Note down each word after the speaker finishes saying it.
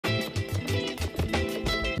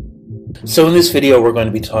So in this video we're going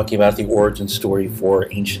to be talking about the origin story for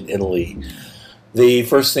ancient Italy. The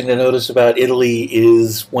first thing to notice about Italy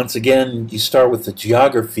is, once again, you start with the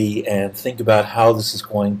geography and think about how this is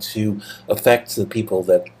going to affect the people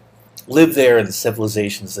that live there and the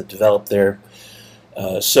civilizations that develop there.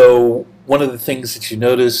 So one of the things that you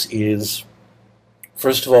notice is,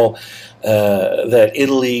 first of all, that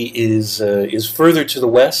Italy is further to the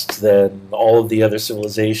west than all of the other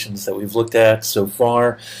civilizations that we've looked at so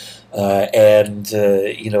far.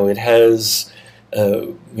 It has,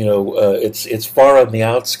 it's far on the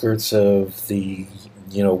outskirts of the,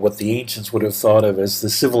 what the ancients would have thought of as the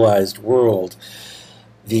civilized world.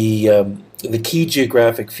 The key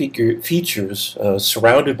geographic features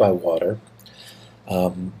surrounded by water,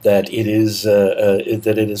 that it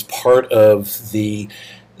is part of the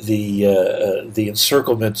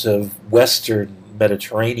encirclement of Western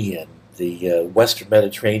Mediterranean. The Western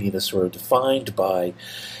Mediterranean is sort of defined by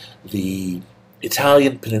the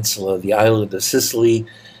Italian peninsula, the island of Sicily,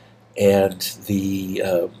 and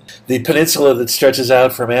the peninsula that stretches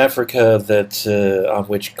out from Africa, that on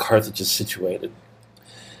which Carthage is situated.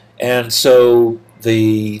 And so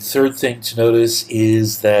the third thing to notice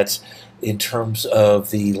is that in terms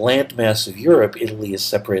of the landmass of Europe, Italy is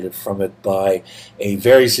separated from it by a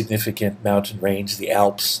very significant mountain range, the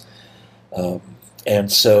Alps.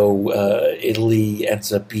 And so Italy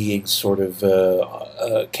ends up being sort of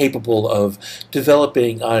capable of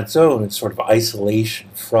developing on its own in sort of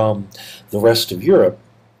isolation from the rest of Europe.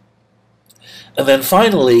 And then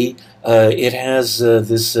finally, it has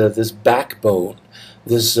this backbone,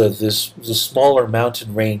 this smaller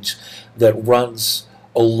mountain range that runs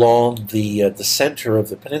along the center of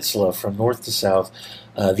the peninsula from north to south,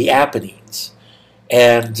 the Apennines.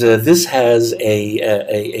 And this has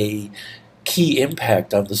a key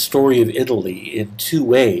impact on the story of Italy in two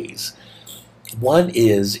ways. One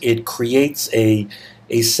is it creates a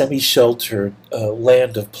semi-sheltered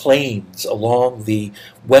land of plains along the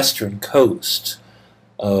western coast.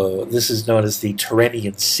 This is known as the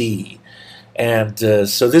Tyrrhenian Sea. And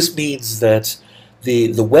so this means that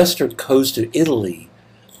the western coast of Italy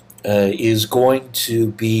is going to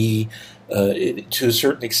be, to a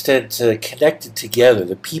certain extent, connected together.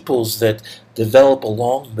 The peoples that develop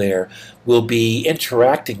along there will be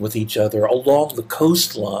interacting with each other along the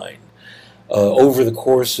coastline over the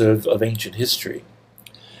course of ancient history,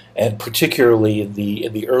 and particularly in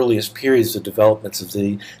the earliest periods of developments of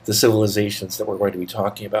the civilizations that we're going to be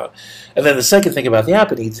talking about. And then the second thing about the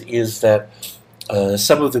Apennines is that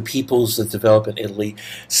some of the peoples that develop in Italy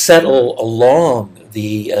settle along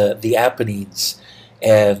the Apennines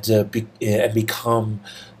and become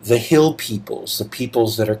the hill peoples, the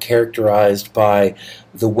peoples that are characterized by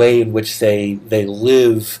the way in which they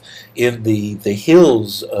live in the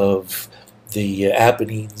hills of the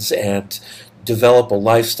Apennines and develop a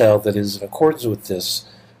lifestyle that is in accordance with this.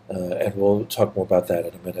 And we'll talk more about that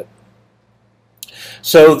in a minute.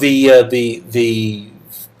 So the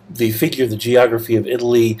figure, the geography of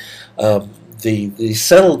Italy, the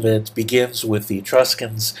settlement begins with the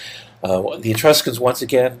Etruscans. The Etruscans, once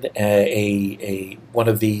again, one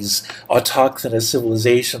of these autochthonous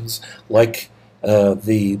civilizations, like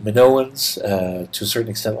the Minoans, to a certain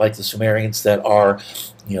extent, like the Sumerians, that are,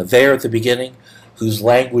 there at the beginning, whose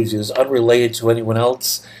language is unrelated to anyone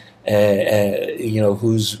else,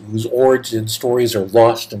 whose origin stories are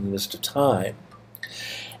lost in the mist of time.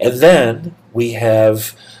 And then we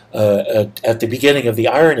have, at the beginning of the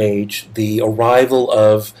Iron Age, the arrival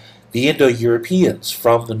of the Indo-Europeans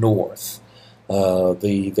from the north.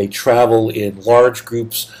 They travel in large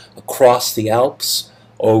groups across the Alps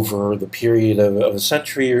over the period of a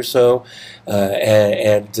century or so,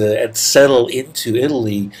 and settle into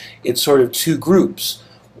Italy in sort of two groups.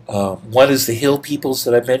 One is the hill peoples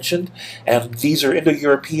that I mentioned, and these are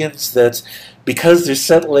Indo-Europeans that, because they're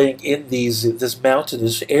settling in this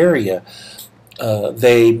mountainous area,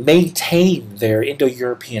 they maintain their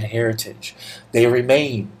Indo-European heritage. They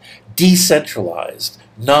remain decentralized,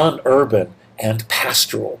 non-urban, and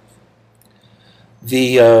pastoral.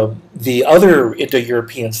 The other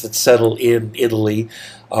Indo-Europeans that settle in Italy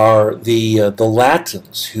are the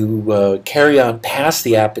Latins, who carry on past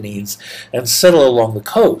the Apennines and settle along the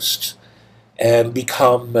coast and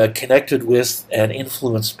become connected with and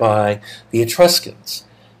influenced by the Etruscans.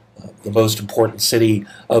 The most important city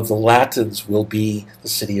of the Latins will be the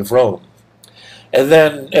city of Rome. And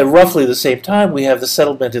then, at roughly the same time, we have the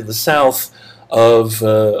settlement in the south of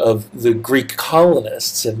the Greek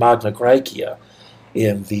colonists in Magna Graecia,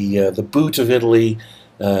 in the boot of Italy,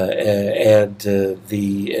 and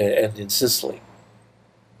in Sicily.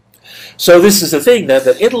 So this is the thing, that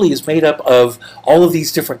Italy is made up of all of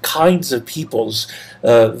these different kinds of peoples.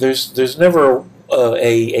 There's never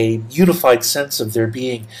a unified sense of there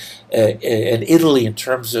being an Italy in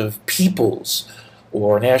terms of peoples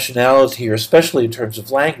or nationality, or especially in terms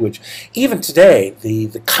of language. Even today,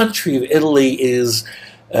 the country of Italy is,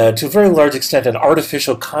 to a very large extent, an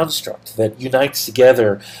artificial construct that unites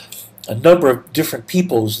together a number of different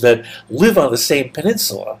peoples that live on the same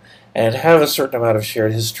peninsula and have a certain amount of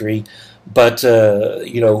shared history, but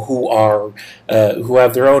who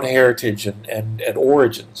have their own heritage and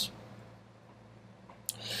origins.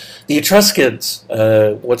 The Etruscans,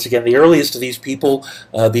 once again, the earliest of these people,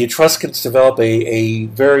 the Etruscans develop a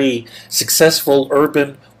very successful,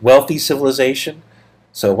 urban, wealthy civilization.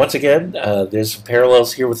 So once again, there's some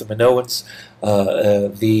parallels here with the Minoans.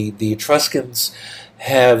 The Etruscans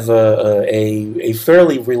have a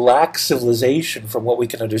fairly relaxed civilization from what we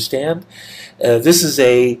can understand. This is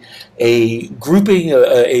a grouping,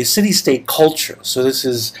 a city-state culture. So this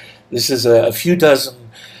is a few dozen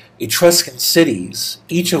Etruscan cities,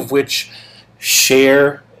 each of which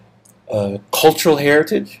share cultural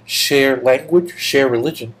heritage, share language, share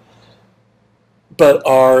religion, but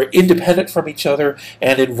are independent from each other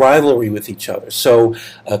and in rivalry with each other. So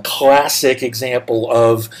a classic example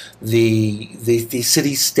of the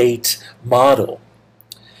city-state model.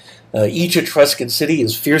 Each Etruscan city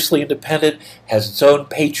is fiercely independent, has its own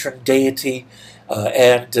patron deity,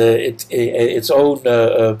 and its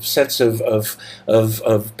own sense of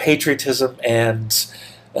patriotism and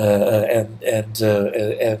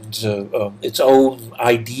its own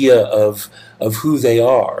idea of who they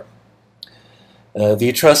are. The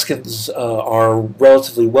Etruscans are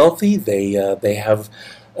relatively wealthy. They have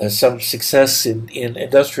some success in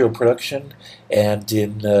industrial production, and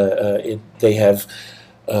they have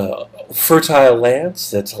fertile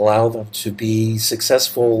lands that allow them to be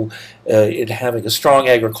successful in having a strong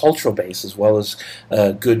agricultural base, as well as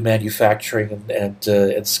good manufacturing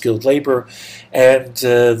and skilled labor. And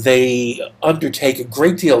they undertake a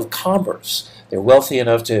great deal of commerce. They're wealthy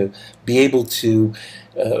enough to be able to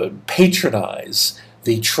patronize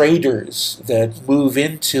the traders that move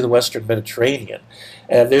into the Western Mediterranean.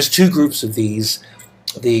 And there's two groups of these: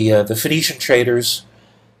 the Phoenician traders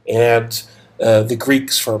and the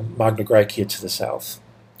Greeks from Magna Graecia to the south.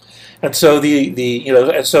 And so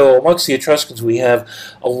and so amongst the Etruscans we have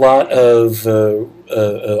a lot of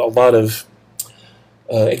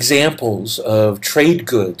examples of trade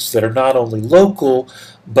goods that are not only local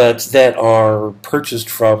but that are purchased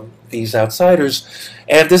from these outsiders,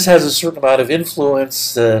 and this has a certain amount of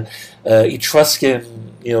influence.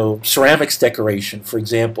 Etruscan, ceramics decoration, for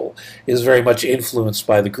example, is very much influenced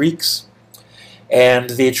by the Greeks,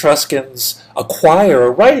 and the Etruscans acquire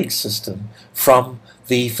a writing system from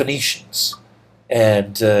the Phoenicians,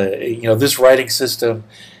 and this writing system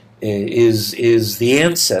is the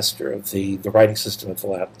ancestor of the writing system of the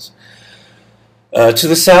Latins. To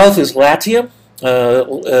the south is Latium.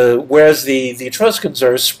 Whereas the Etruscans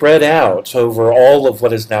are spread out over all of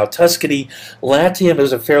what is now Tuscany, Latium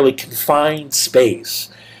is a fairly confined space.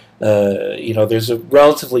 There's a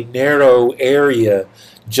relatively narrow area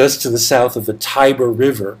just to the south of the Tiber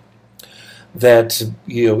River that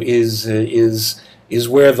is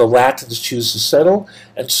where the Latins choose to settle,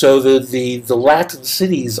 and so the Latin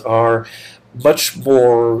cities are much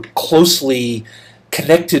more closely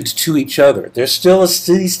connected to each other. There's still a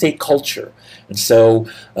city-state culture. And so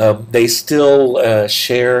they still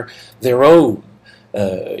share their own,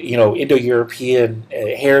 Indo-European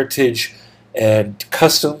heritage and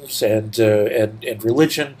customs and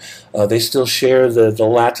religion. They still share the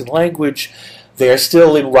Latin language. They are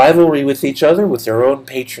still in rivalry with each other, with their own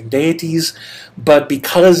patron deities. But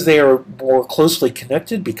because they are more closely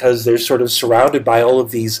connected, because they're sort of surrounded by all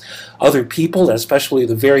of these other people, especially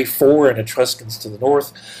the very foreign Etruscans to the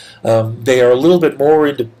north, they are a little bit more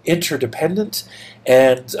interdependent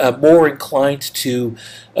and more inclined to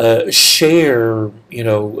share,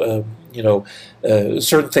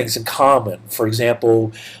 certain things in common. For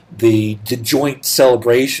example, the joint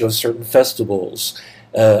celebration of certain festivals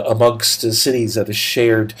amongst cities at a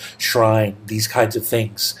shared shrine. These kinds of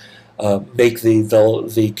things make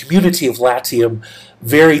the community of Latium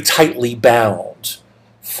very tightly bound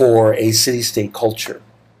for a city-state culture.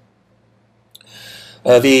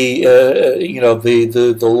 The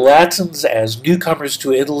Latins, as newcomers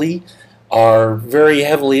to Italy, are very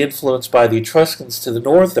heavily influenced by the Etruscans to the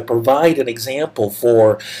north, that provide an example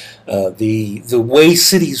for the way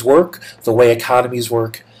cities work, the way economies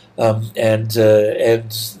work, and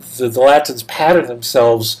the Latins pattern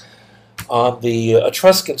themselves on the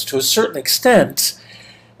Etruscans to a certain extent,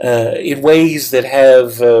 in ways that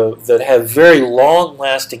have very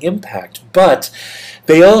long-lasting impact, but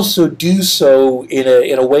they also do so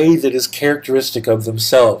in a way that is characteristic of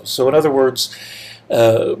themselves. So, in other words,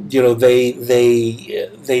 they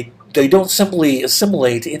don't simply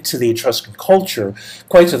assimilate into the Etruscan culture.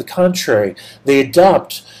 Quite to the contrary, they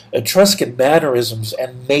adopt Etruscan mannerisms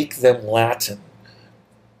and make them Latin.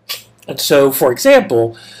 And so, for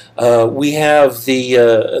example, we have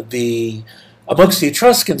amongst the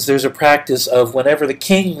Etruscans, there's a practice of whenever the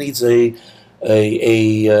king leads an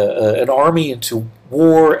army into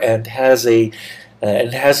war and has a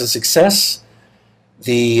success,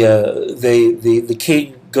 the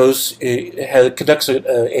king conducts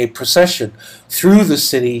a procession through the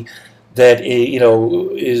city that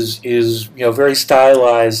is very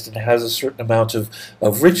stylized and has a certain amount of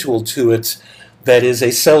ritual to it. That is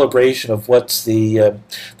a celebration of what the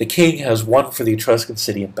king has won for the Etruscan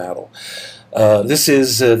city in battle. This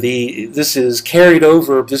is carried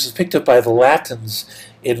over. This is picked up by the Latins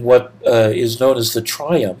in what is known as the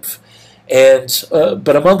triumph. And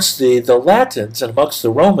but amongst the Latins and amongst the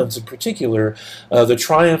Romans in particular, the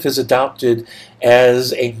triumph is adopted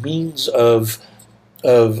as a means of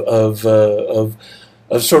sort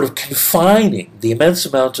of confining the immense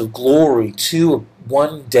amount of glory to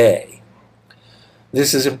one day.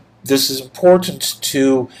 This is important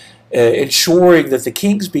to ensuring that the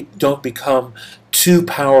kings don't become too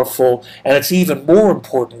powerful, and it's even more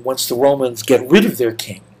important once the Romans get rid of their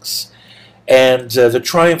kings. And the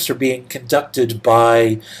triumphs are being conducted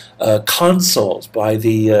by consuls, by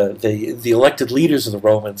the elected leaders of the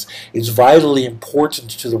Romans. It's vitally important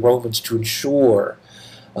to the Romans to ensure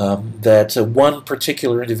that one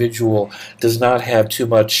particular individual does not have too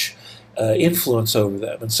much influence over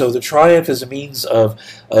them. And so the triumph is a means of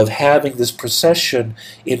having this procession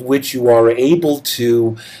in which you are able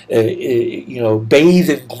to bathe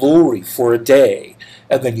in glory for a day,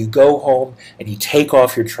 and then you go home and you take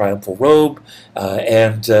off your triumphal robe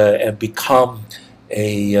and become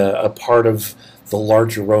a part of the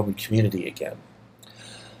larger Roman community again.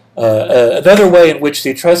 Another way in which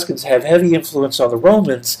the Etruscans have heavy influence on the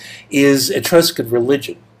Romans is Etruscan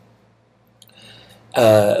religion.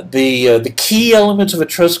 The key element of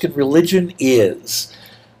Etruscan religion is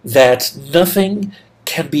that nothing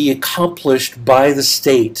can be accomplished by the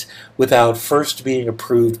state without first being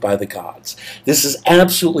approved by the gods. This is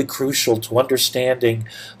absolutely crucial to understanding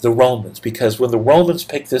the Romans, because when the Romans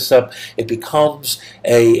pick this up, it becomes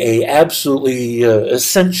a absolutely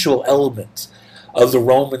essential element of the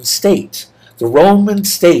Roman state. The Roman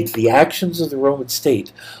state, the actions of the Roman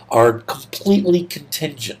state, are completely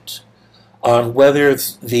contingent on whether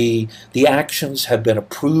the actions have been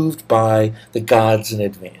approved by the gods in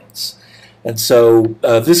advance. And so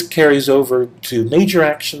this carries over to major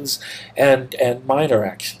actions and minor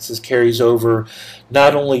actions. This carries over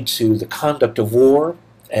not only to the conduct of war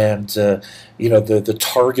and the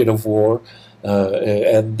target of war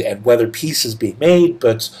and whether peace is being made,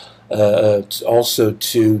 but also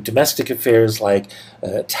to domestic affairs like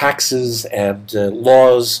taxes and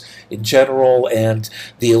laws in general, and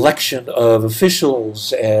the election of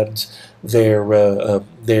officials and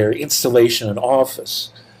their installation in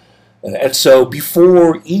office. And so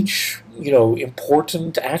before each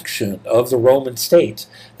important action of the Roman state,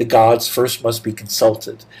 the gods first must be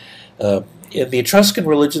consulted. In the Etruscan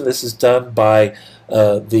religion, this is done by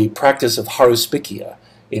the practice of haruspicia,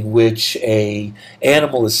 in which an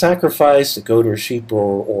animal is sacrificed, a goat or a sheep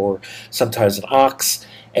or sometimes an ox,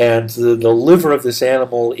 and the liver of this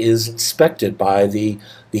animal is inspected by the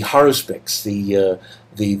haruspics,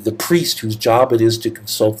 the priest whose job it is to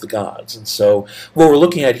consult the gods. And so what we're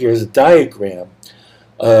looking at here is a diagram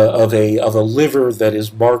of a liver that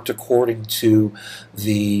is marked according to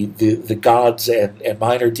the gods and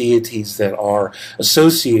minor deities that are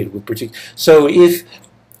associated with particular. So if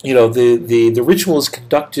the ritual is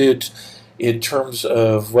conducted in terms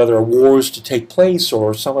of whether a war is to take place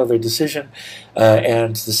or some other decision,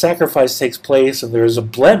 and the sacrifice takes place and there is a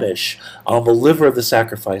blemish on the liver of the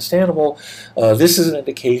sacrificed animal, this is an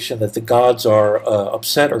indication that the gods are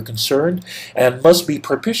upset or concerned and must be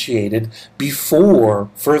propitiated before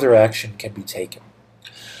further action can be taken.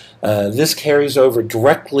 This carries over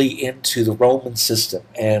directly into the Roman system,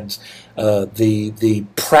 and the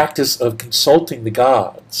practice of consulting the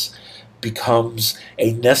gods becomes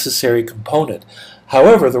a necessary component.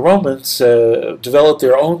 However, the Romans developed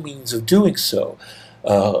their own means of doing so.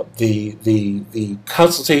 The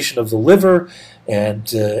consultation of the liver and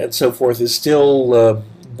so forth is still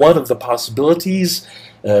one of the possibilities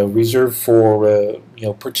reserved for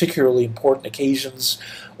particularly important occasions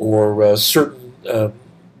or certain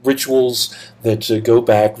rituals that go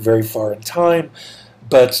back very far in time,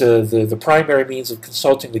 but the primary means of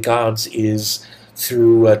consulting the gods is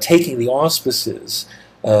through taking the auspices,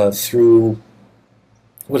 through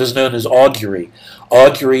what is known as augury.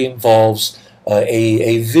 Augury involves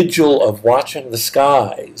a vigil of watching the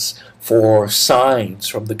skies for signs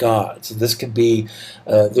from the gods. And this can be,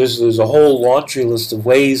 there's a whole laundry list of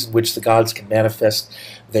ways in which the gods can manifest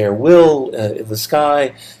their will in the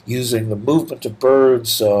sky, using the movement of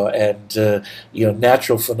birds and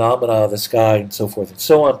natural phenomena of the sky and so forth and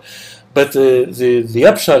so on. But the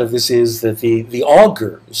upshot of this is that the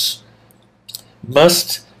augurs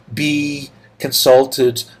must be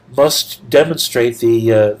consulted, must demonstrate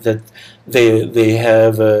that they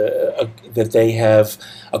have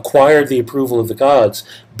acquired the approval of the gods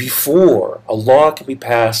before a law can be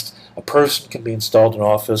passed, a person can be installed in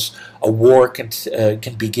office, a war can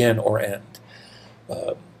begin or end.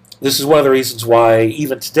 This is one of the reasons why,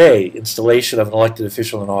 even today, installation of an elected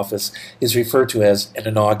official in office is referred to as an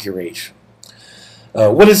inauguration.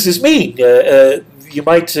 What does this mean? You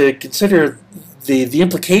might consider the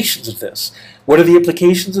implications of this. What are the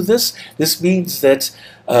implications of this? This means that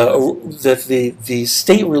the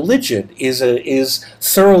state religion is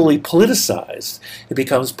thoroughly politicized. It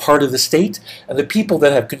becomes part of the state, and the people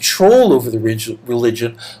that have control over the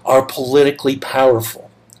religion are politically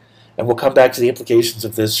powerful. And we'll come back to the implications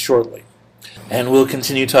of this shortly. And we'll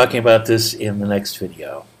continue talking about this in the next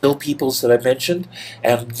video. Hill peoples that I mentioned,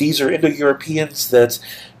 and these are Indo-Europeans that,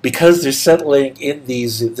 because they're settling in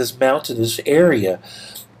this mountainous area,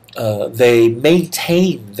 they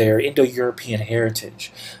maintain their Indo-European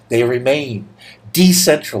heritage. They remain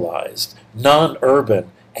decentralized,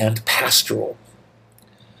 non-urban, and pastoral.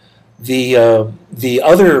 The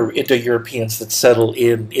other Indo-Europeans that settle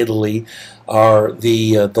in Italy are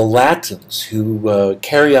the Latins, who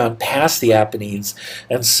carry on past the Apennines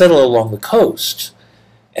and settle along the coast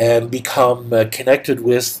and become connected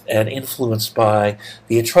with and influenced by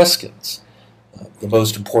the Etruscans. The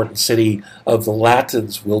most important city of the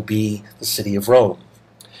Latins will be the city of Rome.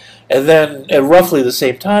 And then at roughly the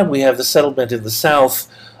same time, we have the settlement in the south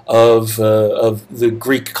of the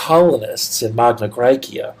Greek colonists in Magna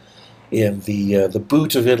Graecia, in the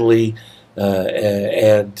boot of Italy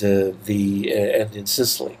and in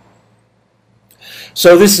Sicily.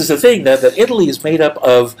 So this is the thing, that Italy is made up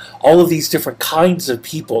of all of these different kinds of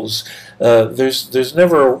peoples. There's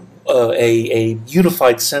never a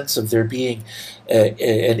unified sense of there being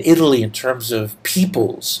an Italy in terms of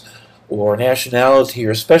peoples or nationality,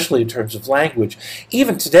 or especially in terms of language.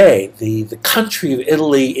 Even today, the country of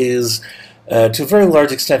Italy is, to a very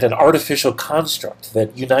large extent, an artificial construct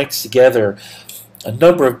that unites together a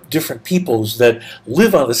number of different peoples that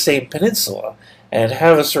live on the same peninsula and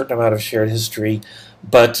have a certain amount of shared history,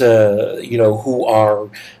 but who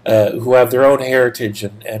have their own heritage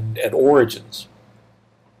and origins.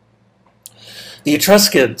 The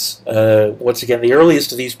Etruscans, once again, the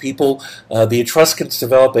earliest of these people, the Etruscans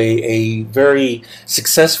develop a very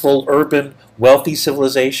successful, urban, wealthy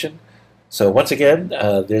civilization. So once again,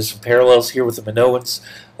 there's some parallels here with the Minoans.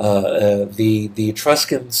 The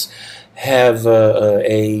Etruscans have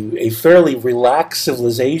a fairly relaxed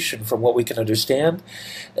civilization from what we can understand.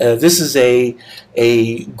 This is a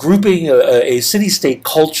grouping, a city-state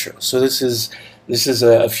culture. So this is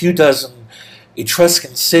a few dozen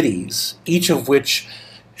Etruscan cities, each of which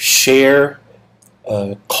share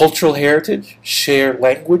cultural heritage, share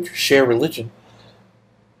language, share religion,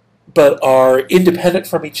 but are independent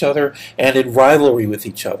from each other and in rivalry with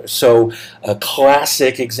each other. So a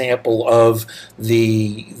classic example of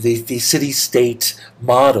the city-state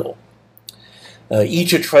model.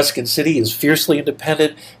 Each Etruscan city is fiercely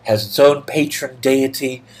independent, has its own patron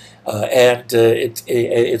deity, and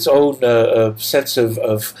its own sense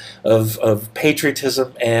of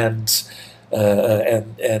patriotism and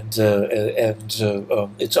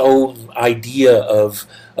its own idea of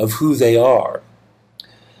who they are.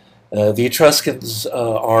 The Etruscans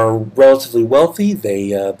are relatively wealthy.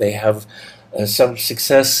 They have some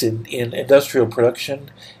success in industrial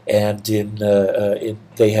production, and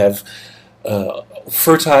they have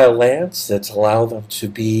fertile lands that allow them to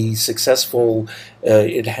be successful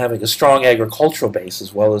in having a strong agricultural base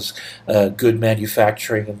as well as good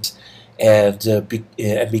manufacturing and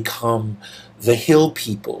become the hill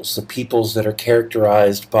peoples, the peoples that are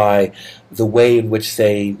characterized by the way in which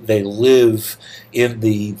they live in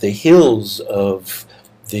the hills of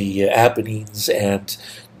the Apennines and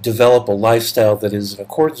develop a lifestyle that is in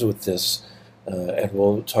accordance with this, and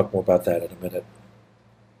we'll talk more about that in a minute.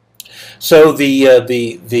 So the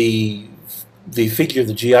figure,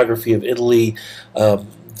 the geography of Italy,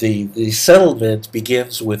 the settlement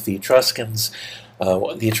begins with the Etruscans.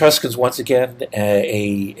 The Etruscans, once again,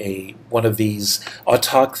 one of these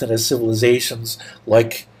autochthonous civilizations,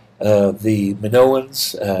 like the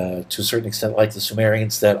Minoans, to a certain extent, like the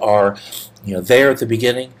Sumerians, that are, there at the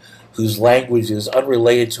beginning, whose language is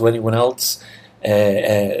unrelated to anyone else,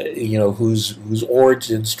 whose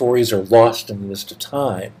origin stories are lost in the mist of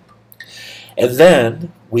time. And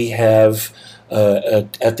then we have,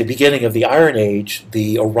 at the beginning of the Iron Age,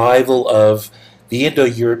 the arrival of the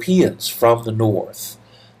Indo-Europeans from the north.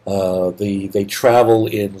 They travel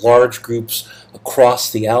in large groups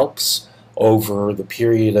across the Alps over the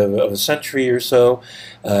period of a century or so,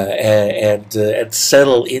 and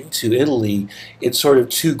settle into Italy in sort of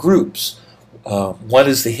two groups. One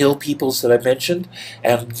is the hill peoples that I mentioned,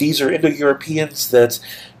 and these are Indo-Europeans that,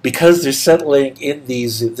 because they're settling in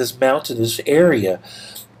this mountainous area,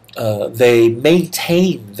 they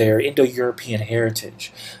maintain their Indo-European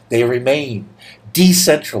heritage. They remain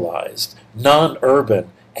decentralized,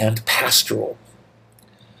 non-urban, and pastoral.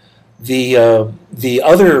 The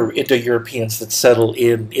other Indo-Europeans that settle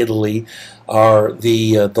in Italy are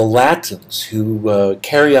the Latins, who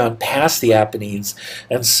carry on past the Apennines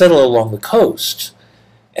and settle along the coast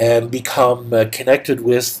and become connected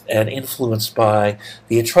with and influenced by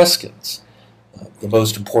the Etruscans. The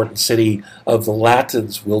most important city of the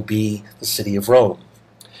Latins will be the city of Rome.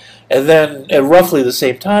 And then, at roughly the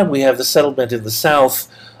same time, we have the settlement in the south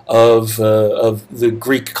of the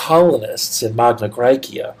Greek colonists in Magna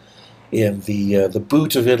Graecia, in the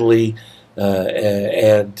boot of Italy,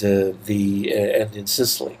 and in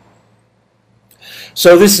Sicily.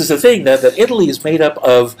 So this is the thing, that Italy is made up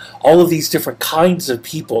of all of these different kinds of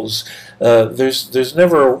peoples. There's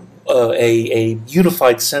never a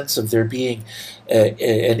unified sense of there being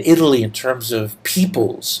an Italy in terms of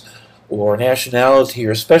peoples or nationality,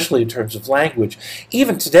 or especially in terms of language.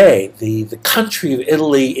 Even today, the country of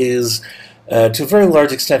Italy is, to a very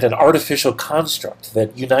large extent, an artificial construct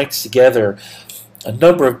that unites together a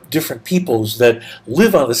number of different peoples that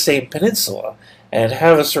live on the same peninsula and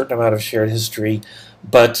have a certain amount of shared history,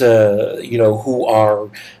 but who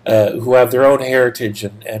have their own heritage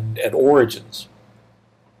and origins.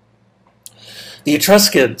 The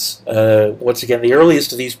Etruscans, once again, the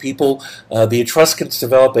earliest of these people, the Etruscans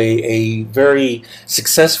develop a very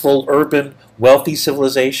successful, urban, wealthy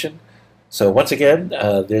civilization. So once again,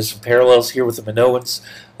 there's some parallels here with the Minoans.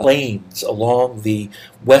 Plains along the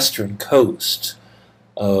western coast.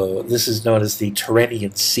 This is known as the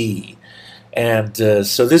Tyrrhenian Sea. And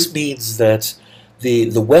so this means that the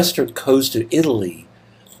western coast of Italy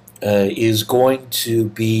is going to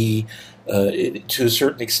be, to a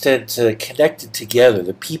certain extent, connected together.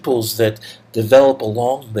 The peoples that develop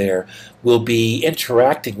along there will be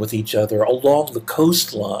interacting with each other along the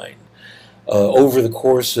coastline over the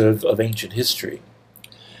course of ancient history,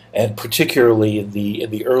 and particularly in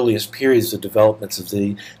the earliest periods of developments of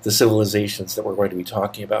the civilizations that we're going to be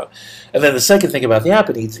talking about. And then the second thing about the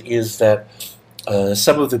Apennines is that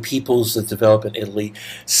some of the peoples that develop in Italy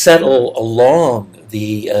settle along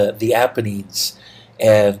the Apennines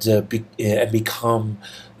and become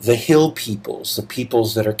the hill peoples, the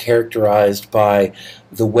peoples that are characterized by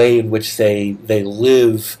the way in which they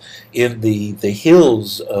live in the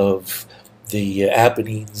hills of the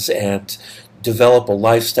Apennines and develop a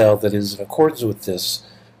lifestyle that is in accordance with this,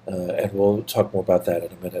 and we'll talk more about that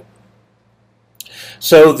in a minute.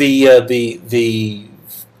 So the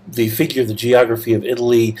figure, the geography of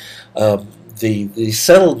Italy, the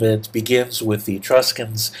settlement begins with the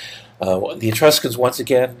Etruscans. The Etruscans, once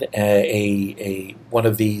again, one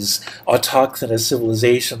of these autochthonous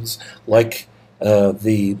civilizations, like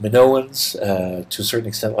the Minoans, to a certain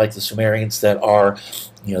extent, like the Sumerians, that are,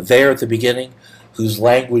 there at the beginning, whose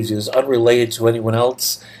language is unrelated to anyone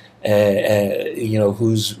else,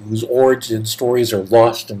 whose origin stories are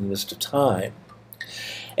lost in the mist of time.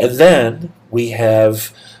 And then we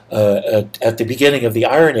have, at the beginning of the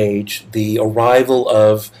Iron Age, the arrival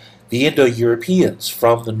of the Indo-Europeans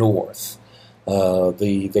from the north.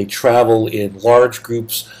 They travel in large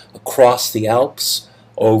groups across the Alps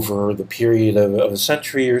over the period of a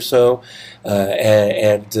century or so,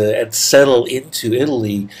 and settle into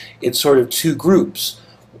Italy in sort of two groups.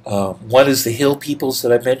 One is the hill peoples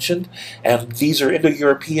that I mentioned, and these are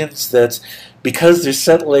Indo-Europeans that, because they're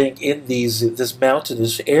settling in this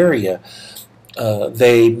mountainous area,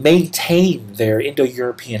 they maintain their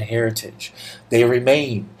Indo-European heritage. They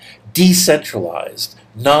remain decentralized,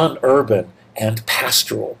 non-urban, and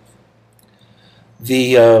pastoral.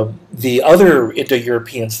 The other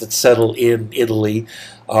Indo-Europeans that settle in Italy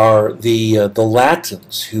are the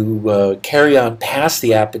Latins, who carry on past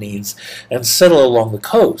the Apennines and settle along the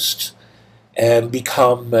coast and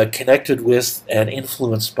become connected with and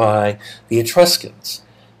influenced by the Etruscans.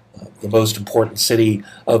 The most important city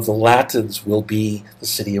of the Latins will be the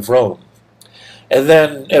city of Rome. And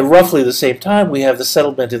then at roughly the same time, we have the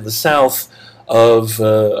settlement in the south of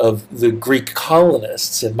the Greek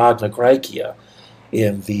colonists in Magna Graecia,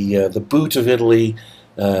 in the boot of Italy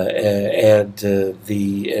and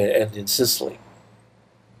in Sicily.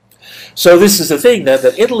 So this is the thing, that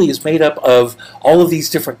Italy is made up of all of these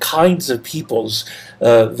different kinds of peoples.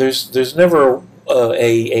 There's never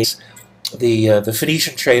the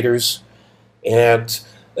Phoenician traders and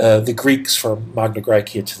the Greeks from Magna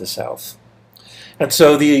Graecia to the south. And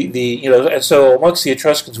so and so amongst the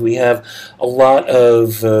Etruscans we have a lot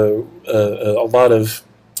of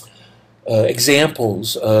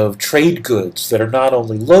examples of trade goods that are not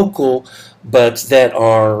only local but that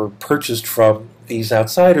are purchased from these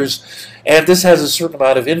outsiders, and this has a certain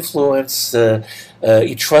amount of influence.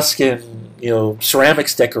 Etruscan,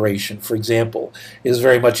 ceramics decoration, for example, is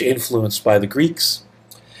very much influenced by the Greeks,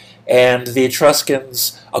 and the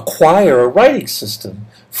Etruscans acquire a writing system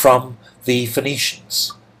from the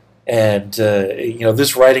Phoenicians, and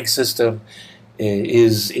this writing system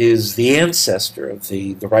is the ancestor of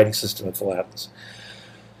the writing system of the Latins.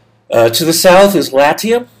 To the south is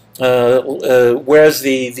Latium, whereas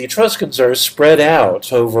the Etruscans are spread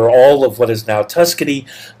out over all of what is now Tuscany.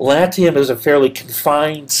 Latium is a fairly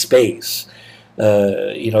confined space.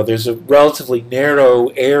 There's a relatively narrow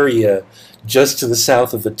area just to the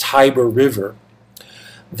south of the Tiber River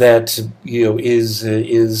that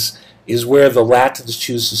is where the Latins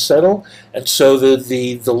choose to settle, and so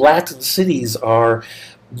the Latin cities are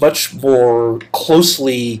much more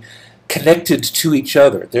closely connected to each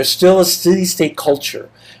other. There's still a city-state culture,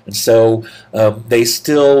 and so they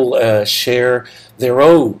still share their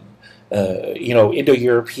own,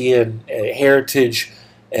 Indo-European heritage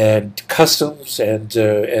and customs and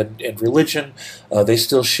religion. They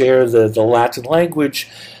still share the Latin language.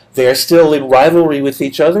 They are still in rivalry with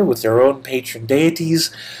each other, with their own patron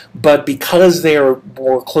deities, but because they are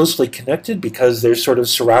more closely connected, because they're sort of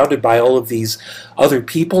surrounded by all of these other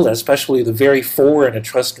people, especially the very foreign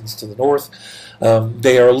Etruscans to the north,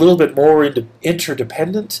 they are a little bit more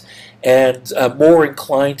interdependent and more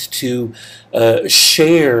inclined to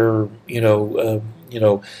share,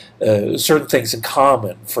 certain things in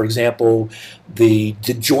common. For example, the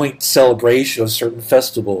joint celebration of certain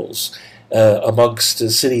festivals amongst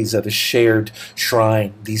cities at a shared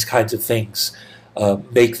shrine. These kinds of things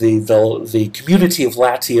make the community of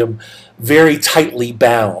Latium very tightly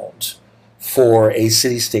bound for a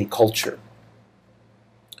city-state culture.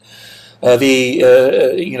 The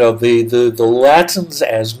Latins,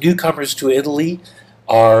 as newcomers to Italy,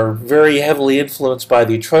 are very heavily influenced by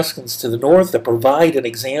the Etruscans to the north, that provide an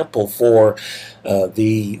example for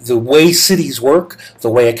the way cities work, the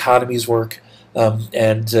way economies work.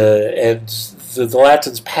 And the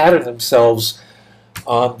Latins pattern themselves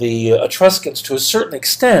on the Etruscans to a certain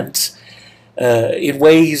extent in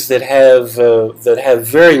ways that have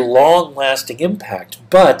very long-lasting impact,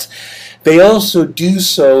 but they also do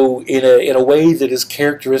so in a way that is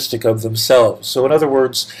characteristic of themselves. So, in other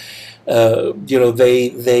words, they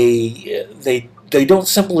don't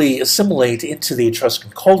simply assimilate into the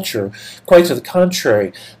Etruscan culture. Quite to the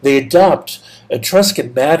contrary, they adopt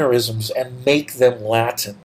Etruscan mannerisms and make them Latin.